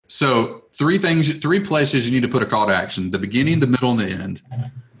So three places you need to put a call to action: the beginning, the middle, and the end.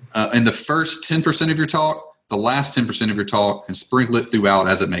 In the first 10% of your talk, the last 10% of your talk, and sprinkle it throughout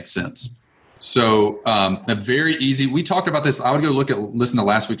as it makes sense. So a very easy. We talked about this. I would go listen to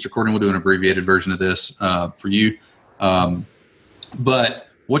last week's recording. We'll do an abbreviated version of this for you. But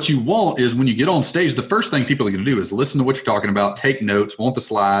what you want is when you get on stage, the first thing people are going to do is listen to what you're talking about, take notes, want the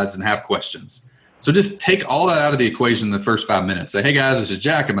slides, and have questions. So just take all that out of the equation in the first 5 minutes. Say, hey guys, this is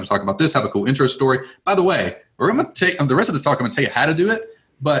Jack. I'm going to talk about this. Have a cool intro story. By the way, I'm going to take the rest of this talk. I'm going to tell you how to do it.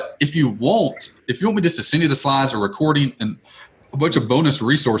 But if you want me just to send you the slides or recording and a bunch of bonus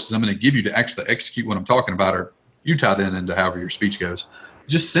resources I'm going to give you to actually execute what I'm talking about, or you tie that into however your speech goes,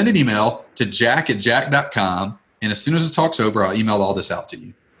 just send an email to jack@jack.com. And as soon as the talk's over, I'll email all this out to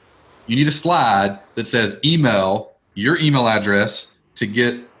you. You need a slide that says email your email address to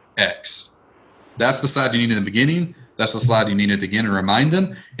get X. That's the slide you need in the beginning. That's the slide you need at the end and remind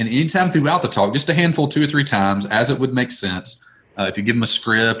them. And anytime throughout the talk, just a handful, 2 or 3 times, as it would make sense. If you give them a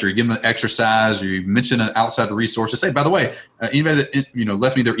script or you give them an exercise or you mention an outside resource, just say, by the way, anybody that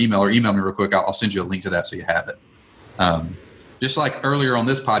left me their email or email me real quick, I'll send you a link to that so you have it. Just like earlier on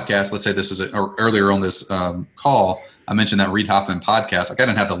this podcast, let's say this was earlier on this call, I mentioned that Reid Hoffman podcast. I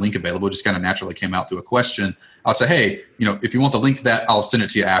didn't have the link available. It just kind of naturally came out through a question. I'll say, hey, if you want the link to that, I'll send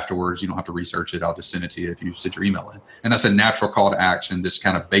it to you afterwards. You don't have to research it. I'll just send it to you if you send your email in. And that's a natural call to action, just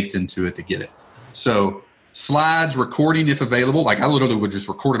kind of baked into it to get it. So slides, recording if available. Like I literally would just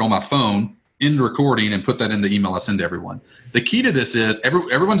record it on my phone, end recording, and put that in the email I send to everyone. The key to this is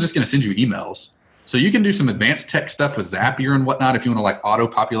everyone's just going to send you emails. So you can do some advanced tech stuff with Zapier and whatnot if you want to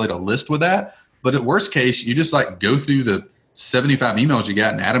auto-populate a list with that. But at worst case, you just go through the 75 emails you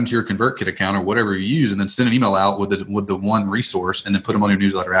got and add them to your ConvertKit account or whatever you use, and then send an email out with the one resource, and then put them on your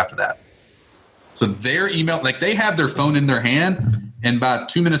newsletter after that. So their email, they have their phone in their hand, and by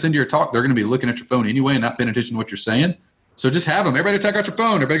 2 minutes into your talk, they're going to be looking at your phone anyway and not paying attention to what you're saying. So just have them. Everybody check out your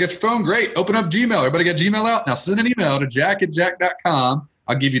phone. Everybody got your phone? Great. Open up Gmail. Everybody got Gmail out? Now send an email to jack@jack.com.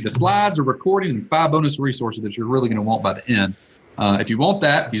 I'll give you the slides, a recording, and 5 bonus resources that you're really going to want by the end. If you want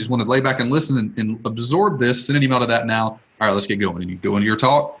that, you just want to lay back and listen and absorb this, send an email to that now. All right, let's get going. And you go into your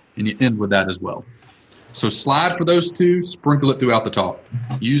talk, and you end with that as well. So slide for those 2, sprinkle it throughout the talk.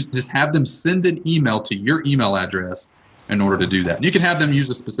 Just have them send an email to your email address in order to do that. And you can have them use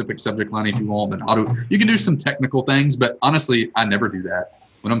a specific subject line if you want. You can do some technical things, but honestly, I never do that.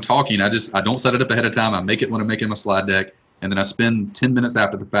 When I'm talking, I don't set it up ahead of time. I make it when I'm making my slide deck. And then I spend 10 minutes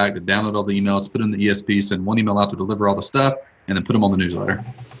after the fact to download all the emails, put in the ESP, send one email out to deliver all the stuff, and then put them on the newsletter.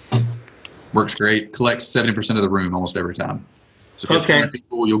 Works great. Collects 70% of the room almost every time. So if you have 100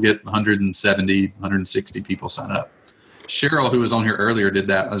 people, you'll get 170, 160 people sign up. Cheryl, who was on here earlier, did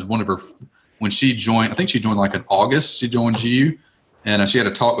that as one of her, when she joined, I think she joined in August, she joined GU, and she had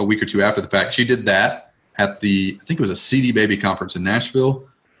a talk a week or 2 after the fact. She did that at I think it was a CD Baby conference in Nashville.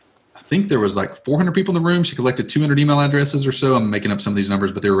 I think there was 400 people in the room. She collected 200 email addresses or so. I'm making up some of these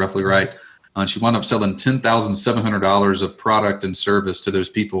numbers, but they were roughly right. She wound up selling $10,700 of product and service to those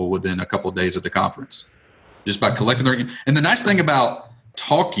people within a couple of days of the conference, just by collecting their. And the nice thing about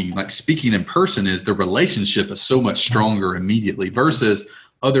talking, speaking in person, is the relationship is so much stronger immediately versus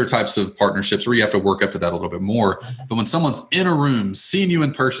other types of partnerships where you have to work up to that a little bit more. But when someone's in a room, seeing you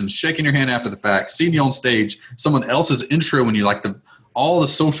in person, shaking your hand after the fact, seeing you on stage, someone else's intro, when you all the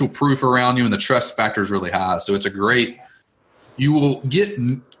social proof around you and the trust factor is really high. So it's you will get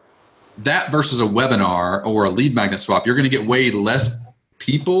that versus a webinar or a lead magnet swap. You're going to get way less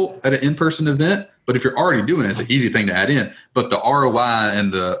people at an in-person event. But if you're already doing it, it's an easy thing to add in. But the ROI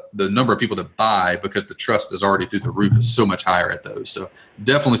and the number of people that buy, because the trust is already through the roof, is so much higher at those. So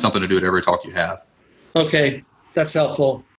definitely something to do at every talk you have. Okay, that's helpful.